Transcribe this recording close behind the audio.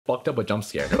fucked up a jump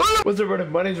scare. What's up, everybody?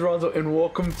 My name's Varazo, and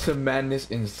welcome to Madness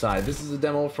Inside. This is a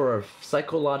demo for a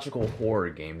psychological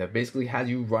horror game that basically has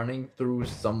you running through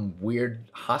some weird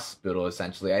hospital,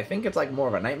 essentially. I think it's like more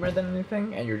of a nightmare than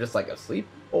anything, and you're just like asleep.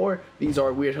 Or these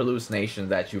are weird hallucinations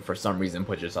that you for some reason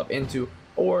put yourself into.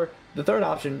 Or the third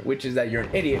option, which is that you're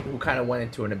an idiot who kind of went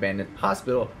into an abandoned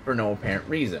hospital for no apparent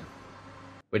reason.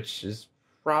 Which is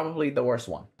probably the worst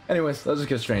one. Anyways, let's just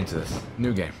get straight into this.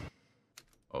 New game.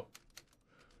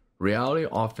 Reality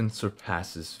often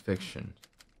surpasses fiction.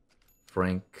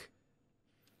 Frank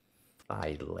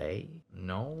Thile?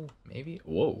 No? Maybe?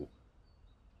 Whoa.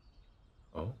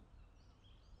 Oh.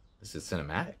 This is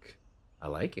cinematic. I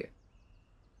like it.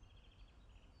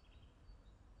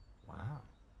 Wow.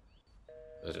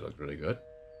 Does it look really good?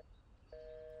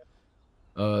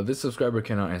 This subscriber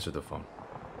cannot answer the phone.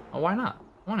 Oh, why not?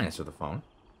 I want to answer the phone.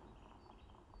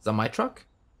 Is that my truck?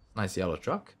 Nice yellow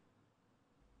truck.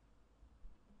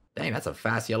 Dang, that's a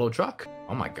fast yellow truck.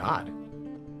 Oh my god.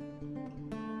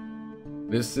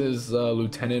 This is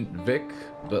Lieutenant Vic.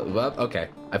 Okay,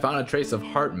 I found a trace of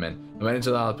Hartman. I went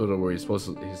into the hospital where he's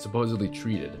supposedly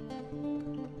treated.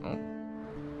 Oh.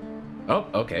 Oh,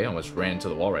 okay, almost ran into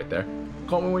the wall right there.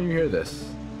 Call me when you hear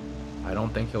this. I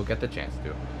don't think he'll get the chance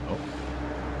to. Oh.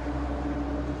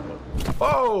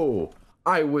 Oh!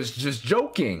 I was just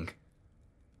joking.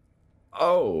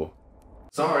 Oh.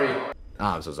 Sorry.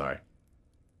 Ah, I'm so sorry.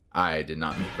 I did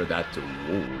not mean for that to...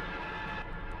 Whoa.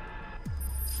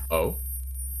 Oh?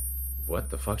 What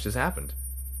the fuck just happened?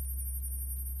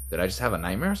 Did I just have a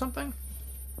nightmare or something?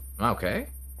 Am I okay?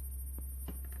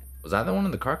 Was I the one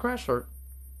in the car crash or...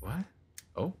 What?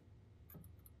 Oh?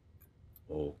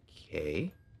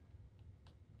 Okay.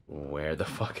 Where the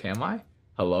fuck am I?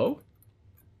 Hello?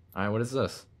 Alright, what is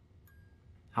this?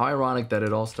 How ironic that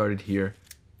it all started here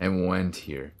and went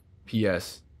here.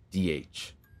 P.S.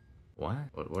 DH. What?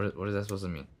 What is that supposed to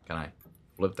mean? Can I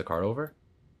flip the card over?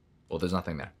 Well, there's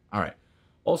nothing there. Alright.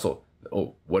 Also,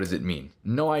 oh, what does it mean?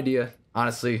 No idea.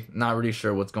 Honestly, not really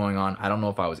sure what's going on. I don't know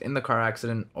if I was in the car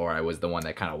accident or I was the one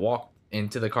that kind of walked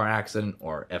into the car accident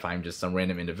or if I'm just some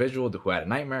random individual who had a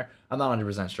nightmare. I'm not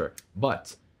 100% sure.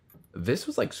 But this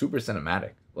was like super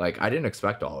cinematic. Like, I didn't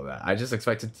expect all of that. I just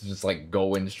expected to just like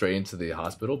go in straight into the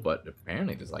hospital, but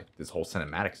apparently there's like this whole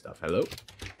cinematic stuff. Hello?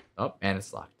 Oh, and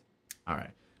it's locked. Alright.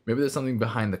 Maybe there's something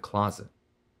behind the closet.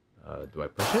 Do I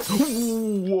push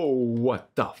it? Whoa,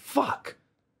 what the fuck?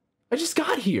 I just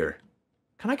got here.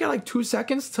 Can I get like 2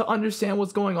 seconds to understand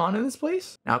what's going on in this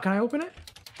place? Now can I open it?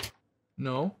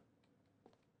 No.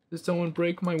 Did someone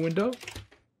break my window?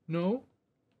 No.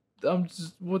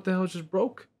 What the hell just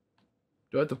broke?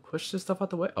 Do I have to push this stuff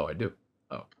out the way? Oh, I do.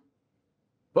 Oh.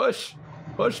 Push!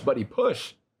 Push, buddy,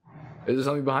 push! Is there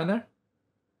something behind there?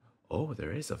 Oh,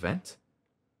 there is a vent.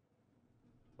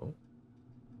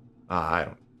 I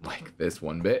don't like this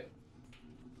one bit.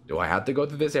 Do I have to go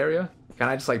through this area? Can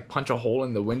I just like punch a hole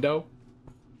in the window?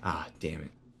 Ah, damn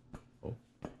it. Oh.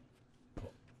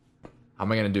 How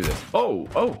am I gonna do this? Oh,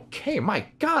 okay. My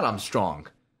god, I'm strong.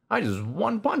 I just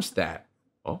one-punched that.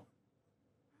 Oh.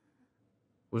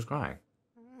 Who's crying?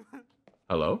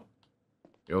 Hello?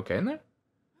 You okay in there?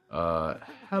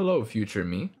 Hello, future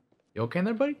me. You okay in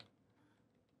there, buddy?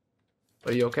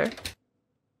 Are you okay?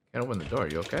 Can't open the door.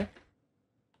 You okay?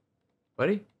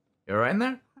 Buddy? You alright in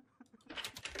there?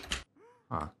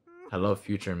 Huh. Hello,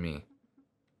 future me.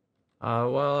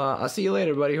 I'll see you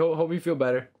later, buddy. Hope you feel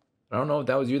better. I don't know if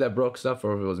that was you that broke stuff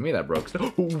or if it was me that broke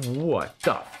stuff. What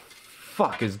the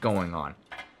fuck is going on?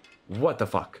 What the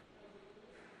fuck?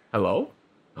 Hello?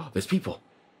 Oh, there's people.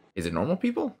 Is it normal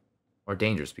people? Or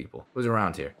dangerous people? Who's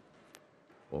around here?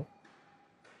 Oh.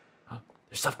 Oh,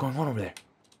 there's stuff going on over there.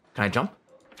 Can I jump?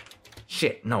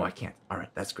 Shit, no, I can't. Alright,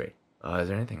 that's great. Is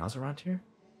there anything else around here?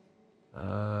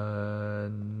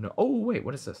 No. Oh, wait,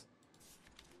 what is this?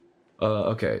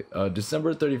 Okay.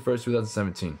 December 31st,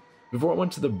 2017. Before I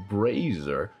went to the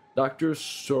Brazier, Dr.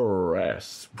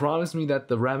 Sores promised me that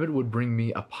the rabbit would bring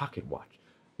me a pocket watch.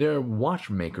 They're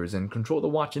watchmakers and control the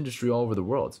watch industry all over the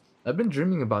world. I've been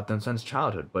dreaming about them since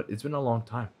childhood, but it's been a long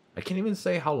time. I can't even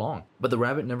say how long, but the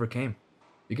rabbit never came.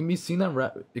 It can be seen that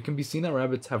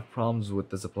rabbits have problems with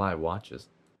the supply of watches.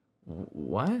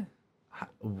 What?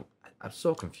 I'm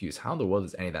so confused. How in the world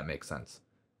does any of that make sense?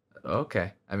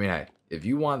 Okay. I mean, hey, if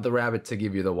you want the rabbit to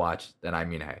give you the watch, then I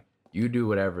mean, hey, you do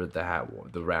whatever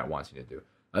the rat wants you to do.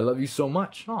 I love you so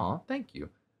much. Aw, thank you.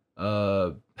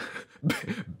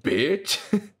 Bitch.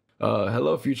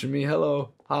 Hello, future me. Hello.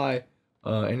 Hi.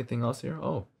 Anything else here?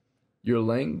 Oh, your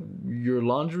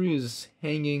laundry is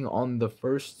hanging on the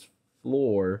first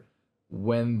floor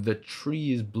when the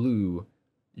tree is blue.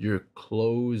 Your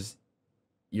clothes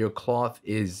your cloth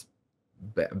is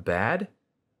bad.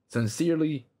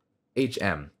 Sincerely,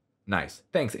 HM. Nice.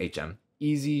 Thanks, HM.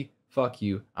 Easy. Fuck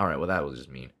you. All right, well, that was just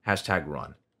mean. Hashtag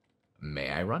run. May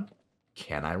I run?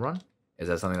 Can I run? Is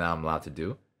that something that I'm allowed to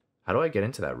do? How do I get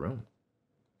into that room?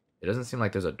 It doesn't seem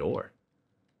like there's a door.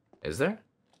 Is there?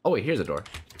 Oh, wait, here's a door.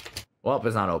 Well,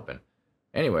 it's not open.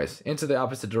 Anyways, into the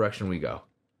opposite direction we go.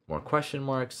 More question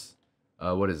marks.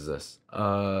 What is this?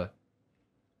 Okay.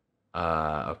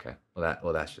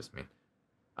 Well, that's just me.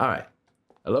 All right.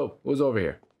 Hello, who's over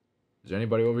here? Is there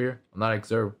anybody over here? I'm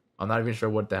not even sure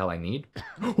what the hell I need.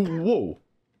 Whoa.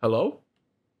 Hello?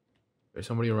 There's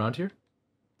somebody around here?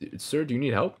 Sir, do you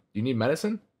need help? Do you need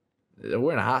medicine?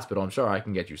 We're in a hospital. I'm sure I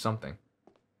can get you something.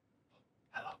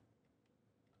 Hello.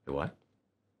 Hey, what?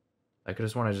 I could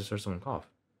have sworn I just heard someone cough.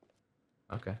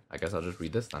 Okay, I guess I'll just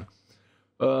read this then.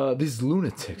 These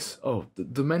lunatics. Oh,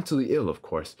 the mentally ill, of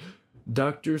course.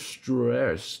 Dr.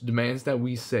 Strauss demands that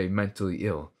we say mentally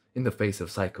ill in the face of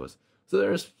psychos, so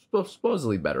they're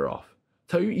supposedly better off.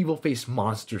 Tell your evil-faced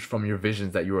monsters from your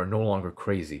visions that you are no longer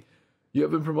crazy. You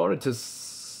have been promoted to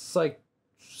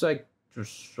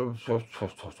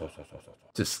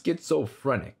to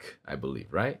schizophrenic, I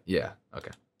believe, right? Yeah,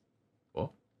 okay.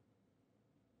 Well,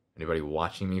 anybody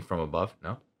watching me from above?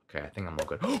 No? Okay, I think I'm all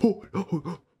good.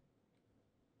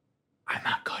 I'm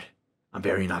not good. I'm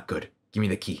very not good. Give me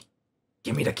the key.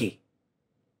 Give me the key.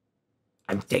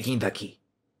 I'm taking the key.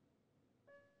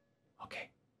 Okay.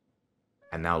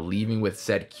 I'm now leaving with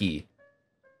said key.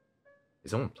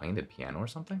 Is someone playing the piano or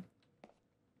something?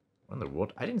 What in the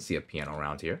world? I didn't see a piano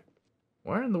around here.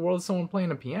 Where in the world is someone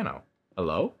playing a piano?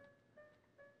 Hello?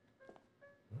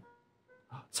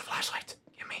 It's a flashlight.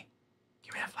 Give me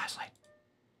that flashlight.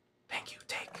 Thank you,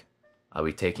 take. I'll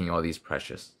be taking all these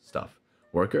precious stuff.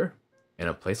 Worker? In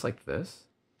a place like this?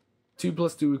 2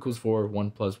 + 2 = 4,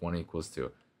 1 + 1 =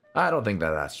 2. I don't think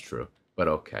that's true, but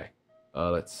okay.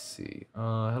 Let's see.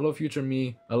 Hello, future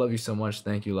me. I love you so much.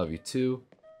 Thank you. Love you too.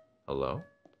 Hello?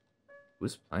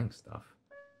 Who's playing stuff?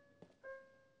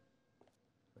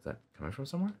 Is that coming from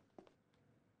somewhere?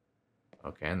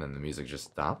 Okay, and then the music just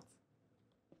stopped.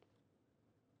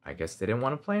 I guess they didn't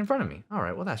want to play in front of me. All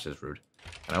right, well, that's just rude.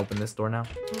 Can I open this door now?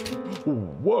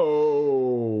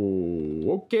 Whoa!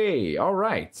 Okay, all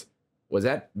right. Was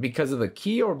that because of the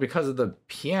key or because of the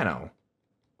piano?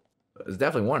 It's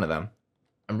definitely one of them.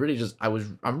 I'm really just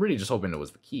hoping it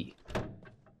was the key.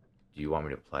 Do you want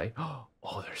me to play? Oh,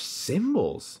 there's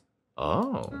symbols.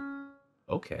 Oh,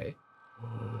 okay.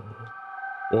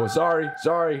 Oh, sorry.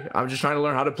 I'm just trying to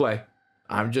learn how to play.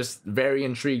 I'm just very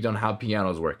intrigued on how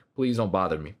pianos work. Please don't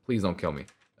bother me. Please don't kill me.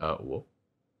 Whoa.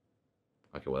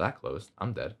 Okay, well, that closed.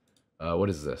 I'm dead. What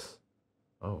is this?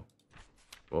 Oh.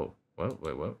 Whoa.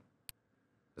 Wait.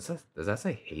 Does that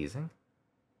say hazing?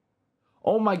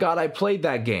 Oh my god, I played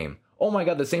that game. Oh my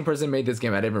god, the same person made this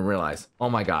game. I didn't even realize. Oh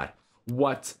my god.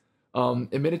 What?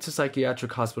 Admitted to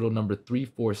psychiatric hospital number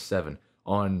 347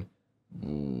 on...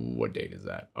 What date is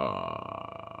that?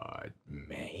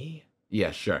 May?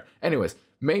 Yeah, sure. Anyways,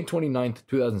 May 29th,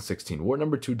 2016. Ward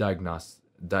number 2 diagnosis.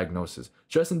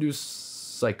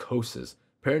 Stress-induced psychosis.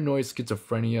 Paranoid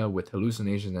schizophrenia with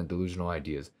hallucinations and delusional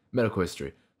ideas. Medical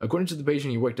history. According to the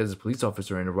patient, he worked as a police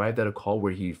officer and arrived at a call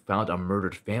where he found a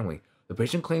murdered family. The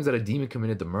patient claims that a demon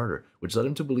committed the murder, which led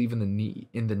him to believe in the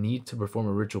need to perform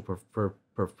a ritual for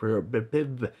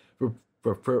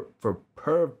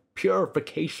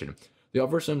purification. The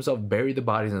officer himself buried the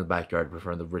bodies in the backyard to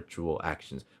perform the ritual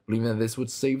actions, believing that this would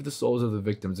save the souls of the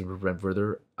victims and prevent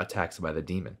further attacks by the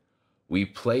demon. I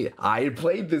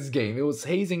played this game. It was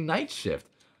Hazing Night Shift.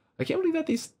 I can't believe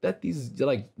that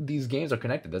these games are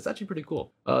connected. That's actually pretty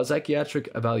cool. Psychiatric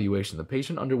evaluation. The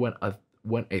patient underwent a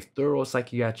thorough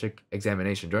psychiatric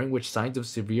examination, during which signs of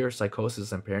severe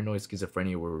psychosis and paranoid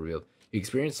schizophrenia were revealed. He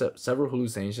experienced several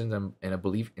hallucinations and a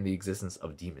belief in the existence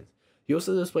of demons. He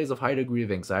also displays a high degree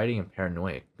of anxiety and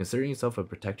paranoia, considering himself a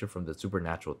protector from the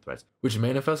supernatural threats, which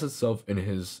manifests itself in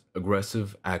his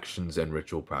aggressive actions and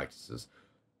ritual practices.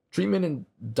 Treatment and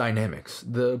dynamics.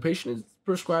 The patient is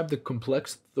prescribed the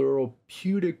complex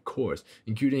therapeutic course,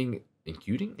 including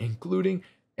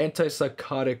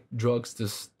antipsychotic drugs to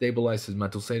stabilize his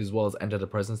mental state, as well as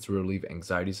antidepressants to relieve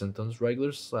anxiety symptoms.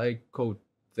 Regular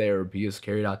psychotherapy is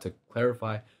carried out to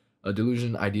clarify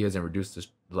delusion ideas and reduce the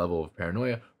level of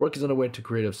paranoia. Work is underway to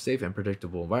create a safe and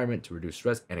predictable environment to reduce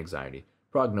stress and anxiety.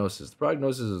 Prognosis. The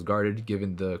prognosis is guarded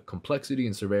given the complexity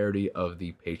and severity of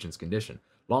the patient's condition.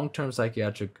 Long-term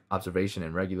psychiatric observation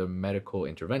and regular medical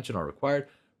intervention are required.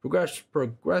 Progress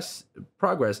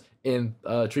in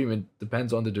treatment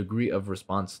depends on the degree of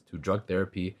response to drug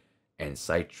therapy and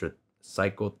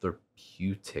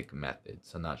psychotherapeutic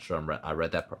methods. I'm not sure I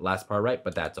read that last part right,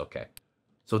 but that's okay.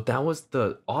 So that was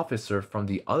the officer from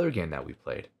the other game that we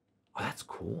played. Oh, that's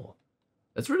cool.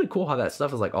 That's really cool how that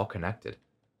stuff is like all connected.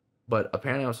 But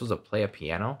apparently I'm supposed to play a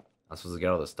piano. I'm supposed to get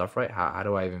all the stuff right. How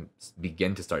do I even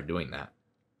begin to start doing that?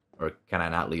 Or can I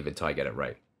not leave until I get it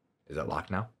right? Is it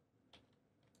locked now?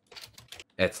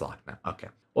 It's locked now. Okay.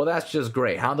 Well, that's just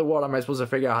great. How in the world am I supposed to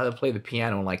figure out how to play the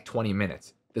piano in like 20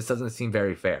 minutes? This doesn't seem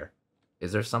very fair.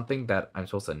 Is there something that I'm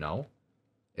supposed to know?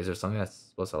 Is there something that's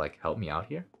supposed to like help me out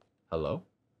here? Hello?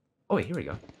 Oh, wait, here we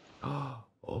go. Oh,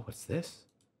 what's this?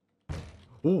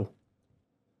 Ooh.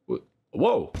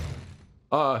 Whoa.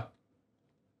 Are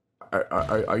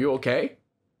you okay?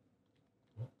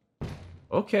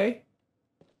 Okay.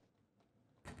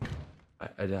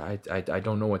 I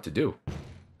don't know what to do.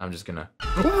 I'm just gonna.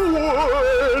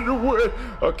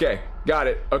 Okay, got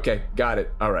it. Okay, got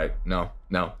it. All right. No,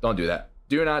 don't do that.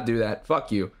 Do not do that.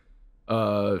 Fuck you.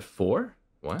 4?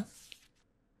 What?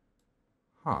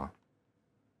 Huh.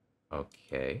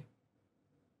 Okay.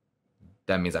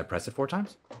 That means I press it 4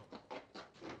 times?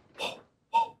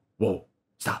 Whoa.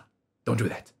 Stop. Don't do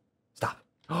that. Stop.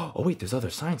 Oh, wait, there's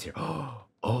other signs here.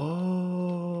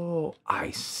 Oh,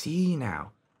 I see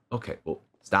now. Okay, well,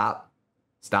 stop.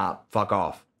 Fuck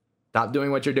off. Stop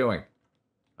doing what you're doing.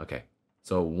 Okay,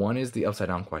 so 1 is the upside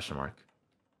down question mark.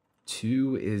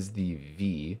 2 is the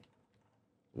V.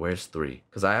 Where's 3?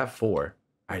 Because I have 4.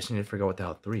 I just need to figure out what the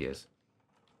hell 3 is.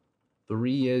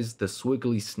 3 is the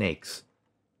squiggly snakes.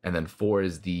 And then 4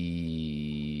 is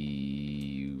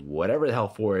the... whatever the hell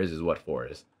 4 is what 4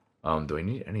 is. Do I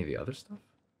need any of the other stuff?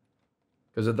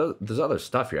 Because there's other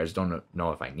stuff here. I just don't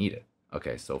know if I need it.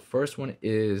 Okay, so first one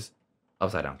is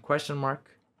upside down question mark.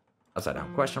 Upside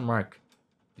down question mark.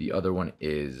 The other one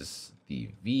is the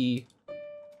V.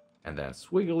 And then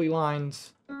squiggly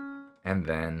lines. And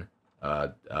then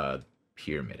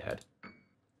pyramid head.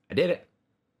 I did it.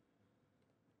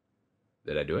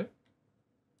 Did I do it?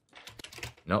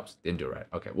 Nope, didn't do it right.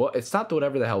 Okay, well, it stopped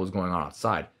whatever the hell was going on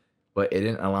outside, but it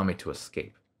didn't allow me to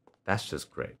escape. That's just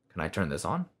great. Can I turn this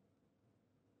on?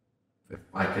 If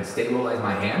I could stabilize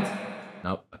my hand?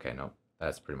 Nope. Okay, nope.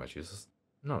 That's pretty much useless.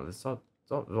 No, this is all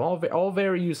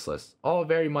very useless. All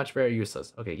very much very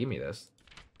useless. Okay, give me this.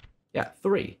 Yeah,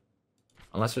 3.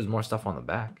 Unless there's more stuff on the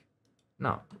back.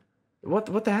 No.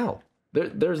 What the hell?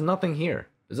 There's nothing here.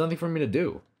 There's nothing for me to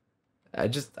do. I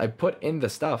put in the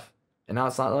stuff, and now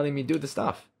it's not letting me do the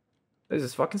stuff. This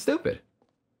is fucking stupid.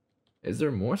 Is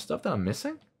there more stuff that I'm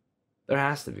missing? There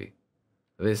has to be.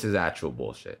 This is actual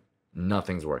bullshit.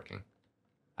 Nothing's working.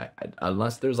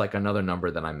 Unless there's like another number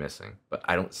that I'm missing, but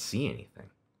I don't see anything.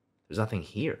 There's nothing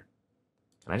here.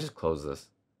 Can I just close this?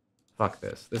 Fuck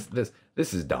this.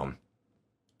 This is dumb.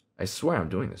 I swear I'm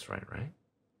doing this right?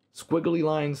 Squiggly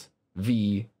lines,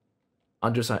 V,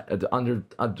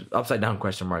 upside down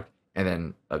question mark, and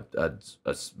then a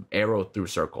arrow through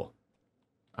circle.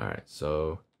 All right,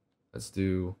 so let's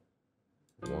do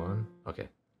 1. Okay.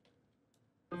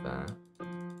 That.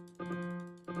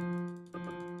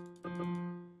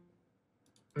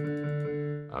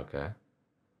 Okay.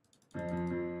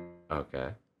 Okay.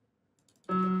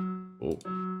 Oh.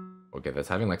 Okay, that's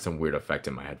having like some weird effect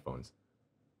in my headphones.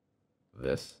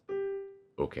 This.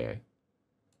 Okay.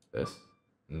 This.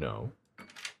 No.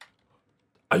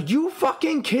 Are you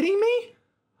fucking kidding me?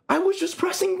 I was just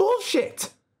pressing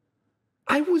bullshit.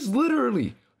 I was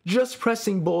literally just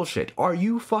pressing bullshit. Are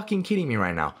you fucking kidding me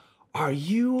right now? Are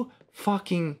you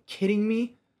fucking kidding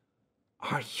me?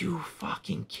 Are you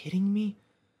fucking kidding me?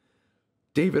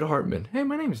 David Hartman. Hey,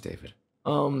 my name is David.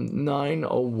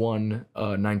 9/01,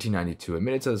 1992.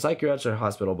 Admitted to the psychiatric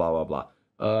hospital, blah, blah,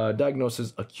 blah.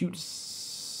 Diagnosis, acute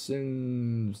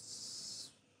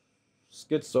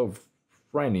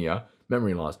schizophrenia,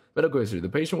 memory loss. Medical history. The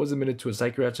patient was admitted to a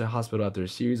psychiatric hospital after a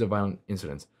series of violent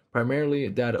incidents. Preliminary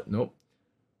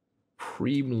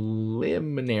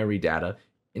data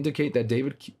indicate that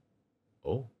David...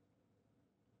 Oh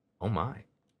my.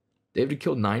 David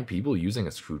killed 9 people using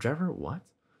a screwdriver? What?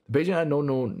 The patient had no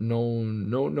known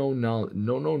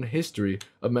history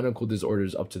of medical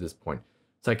disorders up to this point.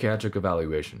 Psychiatric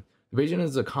evaluation. The patient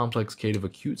has a complex case of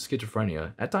acute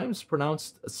schizophrenia. At times,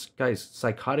 pronounced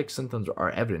psychotic symptoms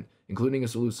are evident, including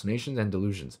hallucinations and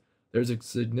delusions. There is a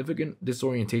significant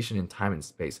disorientation in time and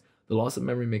space. The loss of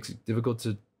memory makes it difficult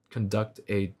to conduct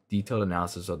a detailed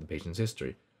analysis of the patient's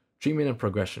history. Treatment and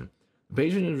progression. The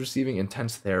patient is receiving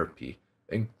intense therapy,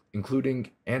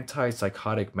 including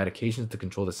antipsychotic medications to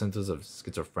control the symptoms of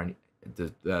schizophrenia.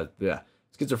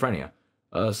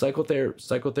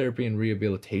 Psychotherapy and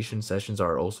rehabilitation sessions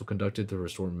are also conducted to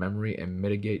restore memory and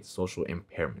mitigate social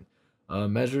impairment.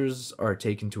 Measures are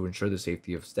taken to ensure the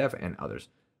safety of staff and others.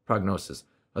 Prognosis.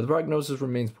 The prognosis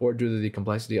remains poor due to the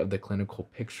complexity of the clinical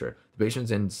picture. The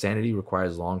patient's insanity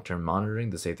requires long-term monitoring.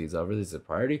 The safety of others is a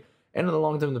priority. And in the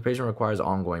long term, the patient requires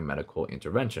ongoing medical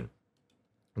intervention.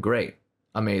 Great.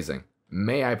 Amazing.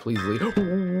 May I please leave?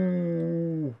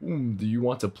 Do you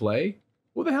want to play?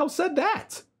 Who the hell said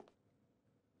that?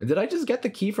 Did I just get the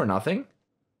key for nothing?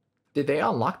 Did they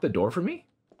unlock the door for me?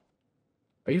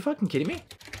 Are you fucking kidding me?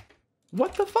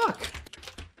 What the fuck?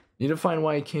 Need to find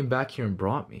why he came back here and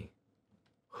brought me.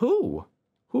 Who?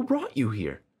 Who brought you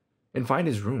here? And find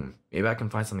his room. Maybe I can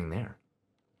find something there.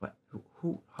 What?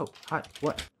 Who? How?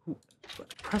 What? Who?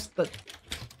 What? Press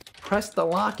the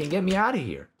lock and get me out of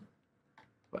here.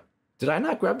 What? Did I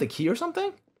not grab the key or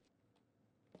something?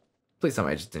 Please tell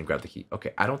me I just didn't grab the key.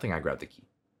 Okay, I don't think I grabbed the key.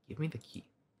 Give me the key.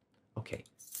 Okay,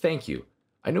 thank you.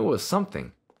 I knew it was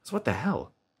something. So what the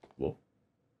hell? Whoa.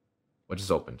 What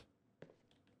just opened?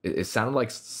 It sounded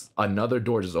like another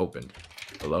door just opened.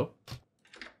 Hello?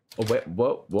 Oh, wait.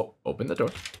 Whoa. Open the door.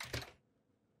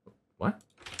 What?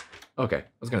 Okay, I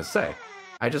was gonna say.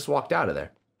 I just walked out of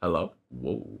there. Hello?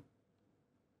 Whoa.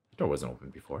 The door wasn't open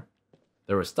before.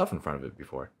 There was stuff in front of it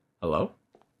before. Hello?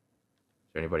 Is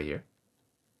there anybody here?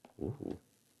 Ooh.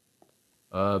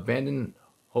 Abandon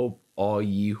hope all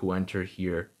ye who enter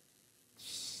here.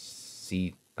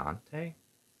 See Dante?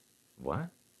 What?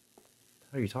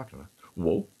 What are you talking about?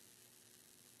 Whoa.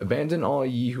 Abandon all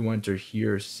ye who enter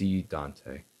here, see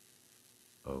Dante.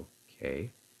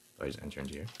 Okay. Do I just enter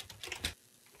into here?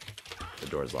 The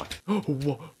door is locked. Oh,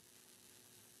 whoa.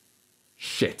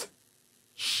 Shit.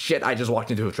 Shit, I just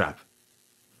walked into a trap.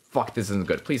 Fuck, this isn't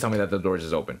good. Please tell me that the door is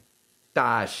just open.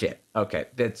 Ah, shit. Okay,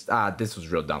 this was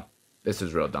real dumb. This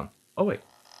is real dumb. Oh, wait.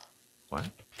 What?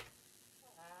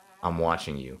 I'm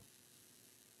watching you.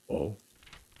 Oh.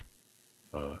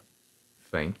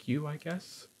 Thank you, I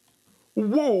guess?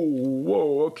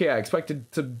 Whoa. Okay, I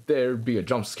expected there be a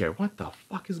jump scare. What the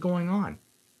fuck is going on?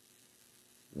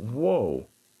 Whoa.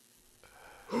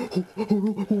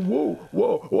 Whoa.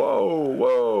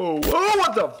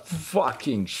 What the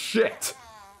fucking shit?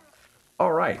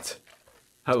 All right.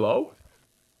 Hello?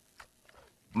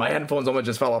 My headphones almost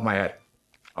just fell off my head.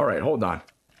 All right, hold on.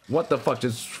 What the fuck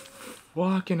just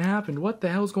fucking happened? What the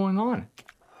hell's going on?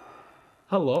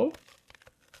 Hello?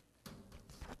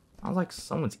 Sounds like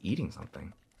someone's eating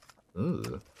something.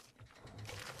 Ugh.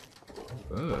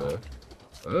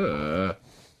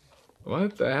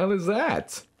 What the hell is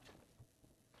that?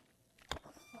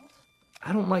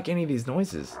 I don't like any of these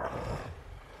noises.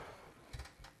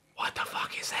 What the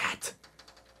fuck is that?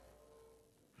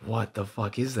 What the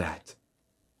fuck is that?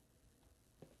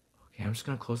 Okay, I'm just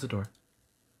gonna close the door.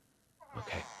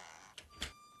 Okay.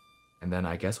 And then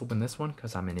I guess open this one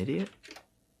because I'm an idiot.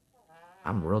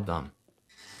 I'm real dumb.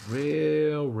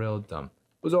 Real dumb.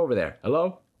 Who's over there?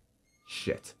 Hello?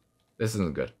 Shit. This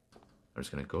isn't good. I'm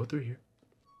just gonna go through here.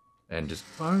 And just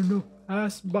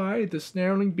pass by the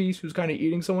snarling beast who's kind of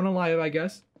eating someone alive, I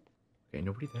guess. Okay,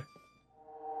 nobody there.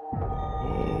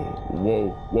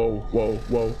 Whoa.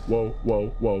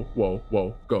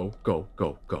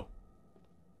 Go.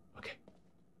 Okay.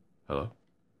 Hello?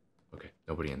 Okay,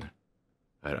 nobody in there.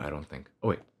 I don't think. Oh,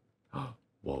 wait.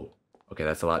 Whoa. Okay,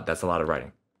 that's a lot of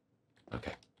writing.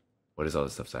 Okay. What does all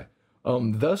this stuff say?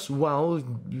 Thus while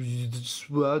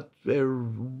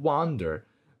wander,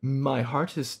 my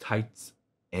heart is tight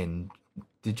and...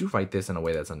 Did you write this in a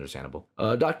way that's understandable?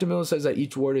 Dr. Miller says that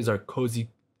each ward is our cozy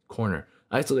corner,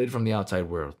 isolated from the outside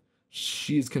world.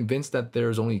 She is convinced that there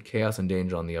is only chaos and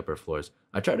danger on the upper floors.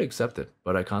 I try to accept it,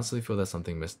 but I constantly feel that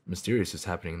something mysterious is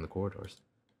happening in the corridors.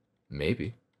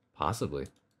 Maybe. Possibly.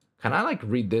 Can I,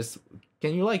 read this?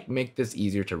 Can you, make this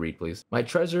easier to read, please? My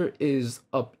treasure is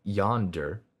up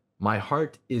yonder. My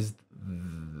heart is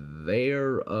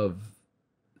there of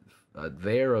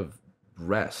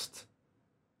rest.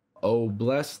 Oh,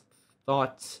 blessed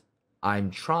thoughts, I'm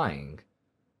trying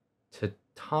to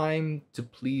time to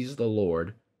please the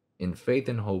Lord in faith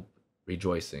and hope,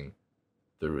 rejoicing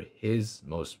through his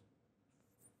most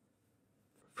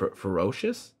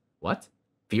ferocious? What?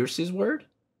 Fiercest word?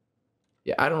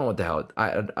 Yeah, I don't know what the hell.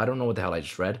 I don't know what the hell I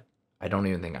just read. I don't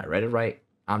even think I read it right.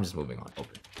 I'm just moving on.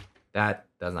 Open. That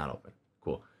does not open.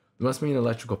 Cool. There must be an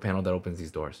electrical panel that opens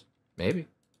these doors. Maybe.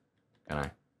 Can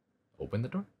I open the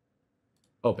door?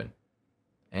 Open.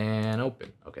 And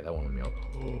open. Okay, that won't let me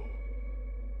open.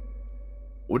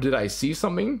 Oh, did I see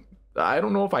something? I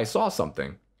don't know if I saw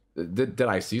something. Did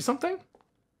I see something?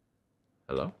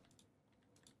 Hello?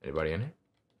 Anybody in here?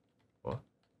 What?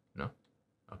 No?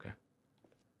 Okay.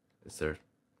 Is there...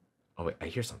 Oh, wait, I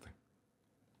hear something.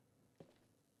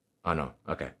 Oh, no.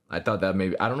 Okay. I thought that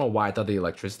maybe... I don't know why I thought the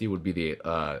electricity would be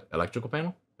the electrical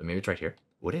panel. But maybe it's right here.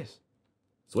 Oh, it is.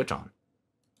 Switch on.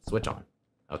 Switch on.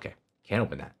 Okay. Can't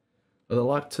open that. Well, the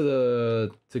lock to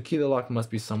the... To key the lock must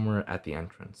be somewhere at the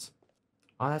entrance.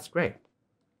 Oh, that's great.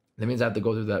 That means I have to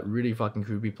go through that really fucking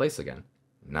creepy place again.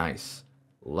 Nice.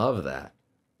 Love that.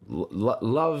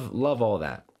 Love all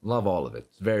that. Love all of it.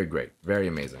 It's very great. Very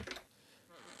amazing.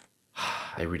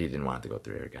 I really didn't want to go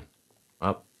through here again.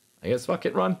 Well, I guess fuck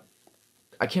it, run.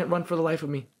 I can't run for the life of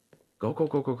me. Go, go,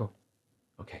 go, go, go.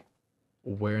 Okay.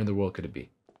 Where in the world could it be?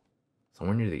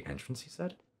 Somewhere near the entrance, he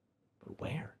said? But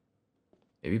where?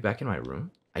 Maybe back in my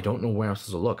room? I don't know where I'm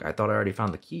supposed to look. I thought I already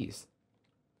found the keys.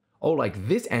 Oh, like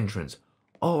this entrance.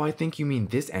 Oh, I think you mean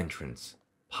this entrance.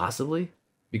 Possibly?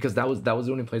 Because that was the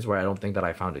only place where I don't think that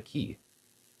I found a key.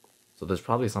 So there's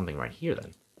probably something right here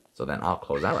then. So then I'll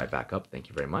close that right back up. Thank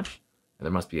you very much. And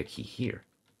there must be a key here.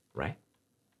 Right?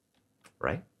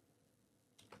 Right?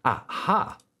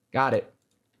 Aha! Got it.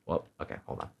 Well, okay,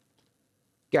 hold on.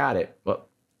 Got it. Well,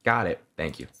 got it.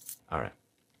 Thank you. Alright.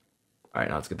 Alright,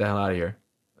 now let's get the hell out of here.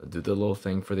 Do the little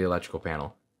thing for the electrical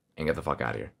panel. And get the fuck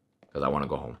out of here. Because I want to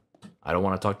go home. I don't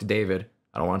want to talk to David.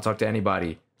 I don't want to talk to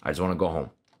anybody. I just want to go home.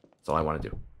 That's all I want to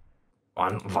do.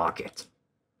 Unlock it.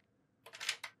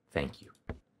 Thank you.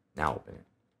 Now open it.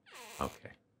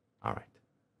 Okay. Alright.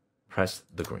 Press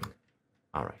the green.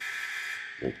 Alright.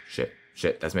 Oh, shit.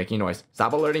 Shit, that's making noise.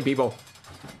 Stop alerting people.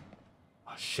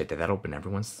 Oh, shit. Did that open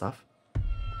everyone's stuff?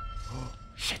 Oh,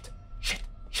 shit. Shit.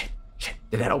 Shit. Shit.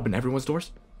 Did that open everyone's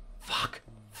doors? Fuck.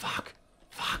 Fuck.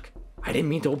 Fuck. I didn't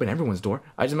mean to open everyone's door.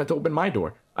 I just meant to open my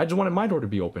door. I just wanted my door to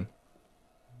be open.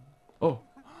 Oh.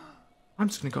 I'm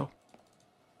just gonna go.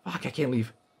 Fuck, I can't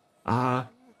leave.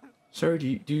 Sir, do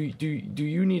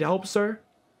you need help, sir?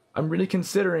 I'm really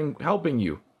considering helping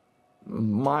you.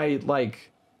 My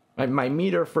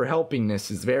meter for helpingness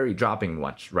is very dropping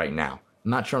much right now.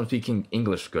 I'm not sure I'm speaking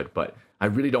English good, but I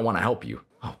really don't want to help you.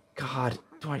 Oh, God.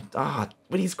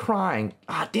 But he's crying.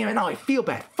 Damn it, now I feel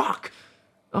bad. Fuck.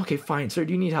 Okay, fine, sir,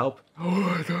 do you need help?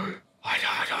 Okay,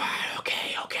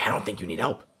 I don't think you need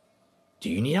help. Do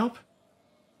you need help?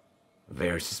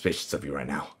 Very suspicious of you right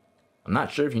now. I'm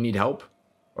not sure if you need help,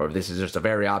 or if this is just a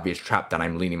very obvious trap that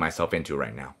I'm leading myself into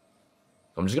right now.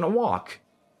 So I'm just gonna walk,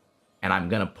 and I'm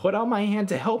gonna put out my hand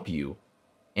to help you,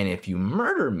 and if you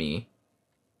murder me,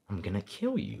 I'm gonna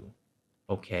kill you.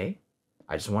 Okay?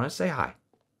 I just wanna say hi.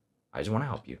 I just wanna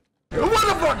help you. What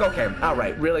the fuck? Okay,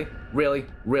 alright, really?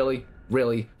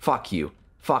 Fuck you.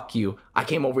 Fuck you. I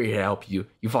came over here to help you,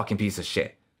 you fucking piece of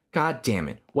shit. God damn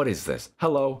it. What is this?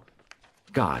 Hello?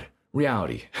 God.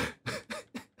 Reality.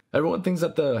 Everyone thinks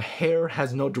that the hair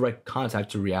has no direct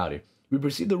contact to reality. We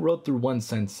perceive the world through one's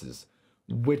senses,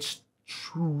 which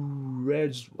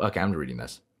I'm reading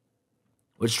this.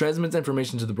 Which transmits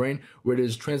information to the brain, where it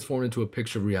is transformed into a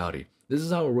picture of reality. This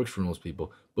is how it works for most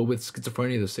people, but with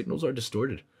schizophrenia, the signals are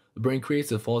distorted. The brain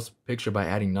creates a false picture by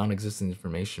adding non-existent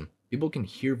information. People can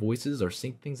hear voices or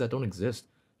think things that don't exist.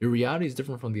 Your reality is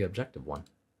different from the objective one.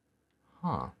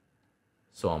 Huh.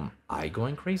 So am I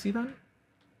going crazy then?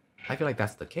 I feel like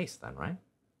that's the case then, right?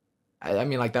 I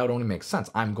mean, like, that would only make sense.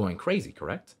 I'm going crazy,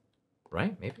 correct?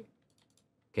 Right? Maybe?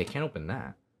 Okay, can't open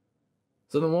that.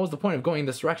 So then what was the point of going in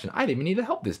this direction? I didn't even need to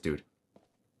help this dude.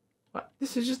 What?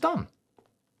 This is just dumb.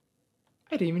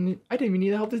 I didn't even need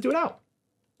to help this dude out.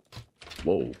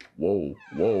 Whoa.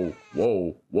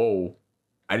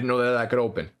 I didn't know that could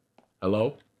open.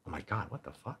 Hello? Oh my god, what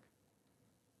the fuck?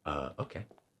 Okay.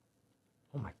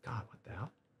 Oh my god, what the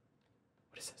hell?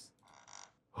 What is this?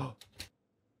 Oh,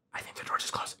 I think the door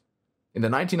just closed. In the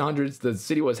 1900s, the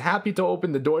city was happy to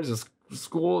open the doors of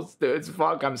schools.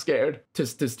 Fuck, I'm scared. To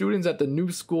students at the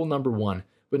new school number 1.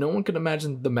 But no one could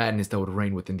imagine the madness that would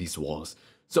reign within these walls.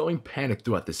 Sowing panic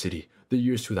throughout the city. The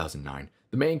year's 2009.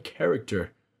 The main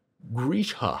character,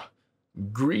 Grisha,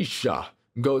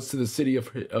 goes to the city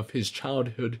of his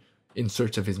childhood in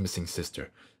search of his missing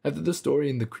sister. After the story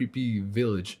in the creepy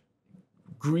village,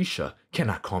 Grisha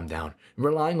cannot calm down.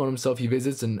 Relying on himself, he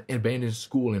visits an abandoned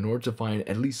school in order to find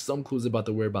at least some clues about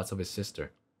the whereabouts of his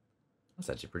sister. That's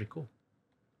actually pretty cool.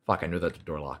 Fuck, I knew that the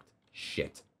door locked.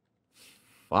 Shit.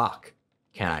 Fuck.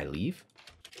 Can I leave?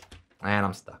 And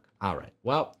I'm stuck. Alright,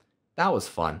 well, that was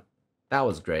fun. That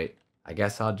was great. I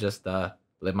guess I'll just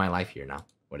live my life here now.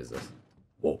 What is this?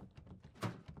 Whoa.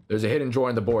 There's a hidden drawer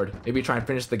in the board. Maybe try and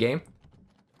finish the game?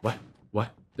 What?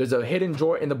 There's a hidden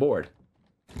drawer in the board.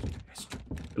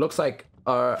 It looks like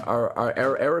our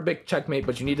Arabic checkmate,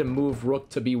 but you need to move rook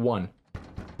to B1.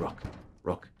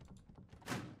 Rook.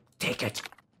 Take it.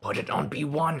 Put it on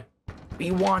B1.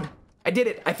 I did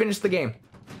it. I finished the game.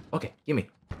 Okay, give me.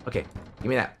 Okay, give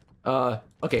me that.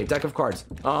 Okay, deck of cards.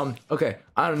 Okay.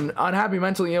 Unhappy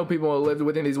mentally ill people who lived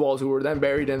within these walls who were then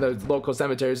buried in the local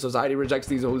cemetery. Society rejects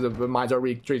these whose minds are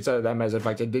weak, treats them as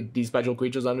infected. Did these special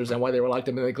creatures understand why they were locked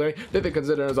in the clearing? Did they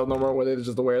consider themselves normal? Were they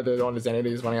just aware they don't understand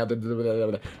anything? It's funny how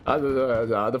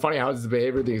the funny how his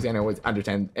behavior, the examiner was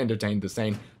entertained the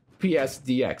same.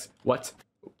 PSDX. What?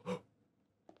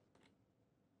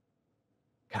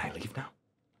 Can I leave now?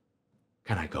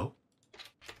 Can I go?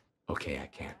 Okay, I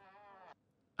can.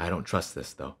 I don't trust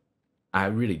this, though. I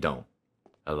really don't.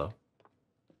 Hello?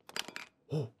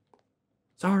 Oh.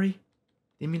 Sorry.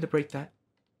 Didn't mean to break that.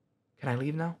 Can I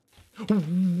leave now?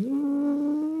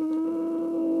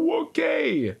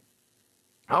 Okay.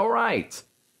 All right.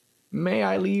 May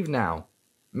I leave now?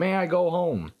 May I go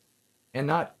home and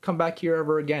not come back here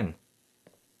ever again?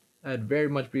 That'd very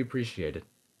much be appreciated.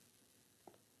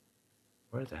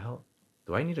 Where the hell?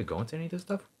 Do I need to go into any of this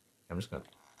stuff? I'm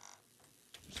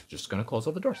just gonna close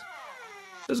all the doors.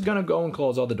 Just gonna go and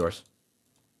close all the doors.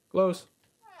 Close.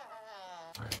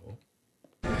 Alright,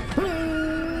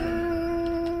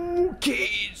 okay,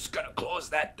 just gonna close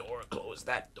that door, close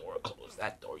that door, close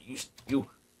that door. You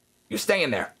stay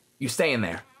in there. You stay in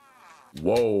there.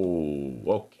 Whoa.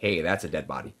 Okay, that's a dead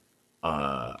body.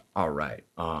 Alright.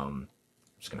 I'm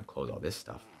just gonna close all this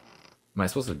stuff. Am I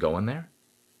supposed to go in there?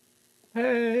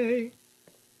 Hey,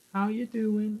 how you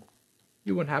doing?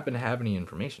 You wouldn't happen to have any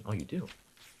information. Oh, you do.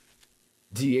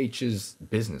 DH's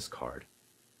business card.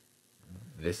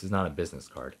 This is not a business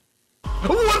card.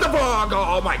 What the fuck?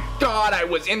 Oh my god, I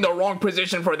was in the wrong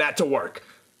position for that to work.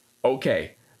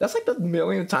 Okay. That's like the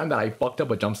millionth time that I fucked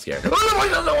up a jump scare.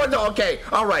 Okay,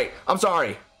 alright. I'm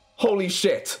sorry. Holy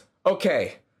shit.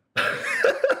 Okay.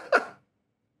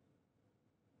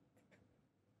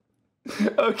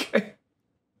 Okay.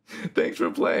 Thanks for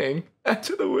playing. Add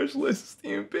to the wish list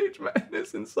Steam page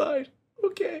madness inside.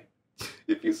 Okay.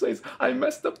 If you say so. I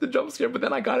messed up the jump scare, but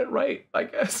then I got it right. I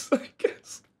guess.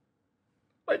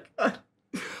 My god.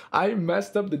 I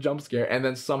messed up the jump scare and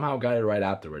then somehow got it right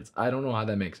afterwards. I don't know how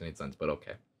that makes any sense, but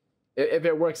okay. If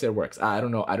it works, it works. I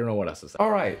don't know what else to say.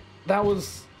 Alright. That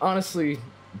was honestly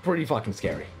pretty fucking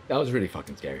scary. That was really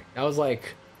fucking scary. I was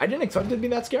like, I didn't expect it to be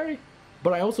that scary,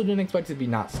 but I also didn't expect it to be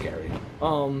not scary.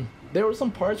 There were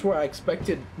some parts where I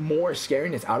expected more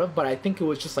scariness out of, but I think it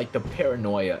was just like the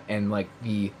paranoia and like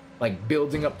the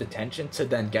building up the tension to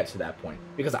then get to that point.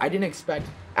 Because I didn't expect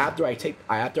after I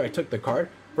took the card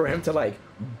for him to like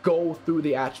go through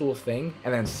the actual thing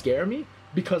and then scare me,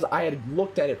 because I had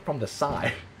looked at it from the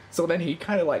side. So then he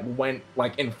kind of like went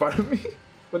like in front of me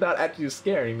without actually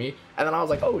scaring me, and then I was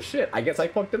like, oh shit, I guess I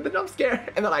fucked up the jump scare,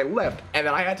 and then I left, and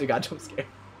then I actually got jump scared.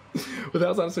 But that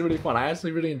was honestly really fun. I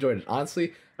actually really enjoyed it.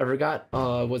 Honestly, I forgot,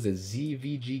 was it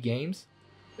ZVG Games?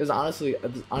 It was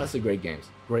honestly great games.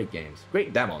 Great games.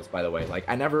 Great demos, by the way. Like,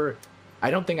 I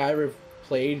don't think I ever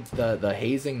played the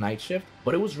Hazing Night Shift,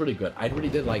 but it was really good. I really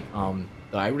did like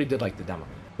the demo.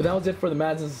 But that was it for the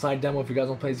Madden Inside demo. If you guys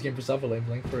want to play this game for yourself, I'll leave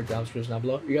a link for it down in the description down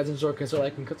below. If you guys enjoyed, consider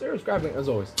liking, consider subscribing. As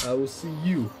always, I will see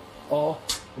you all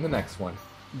in the next one.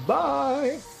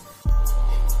 Bye!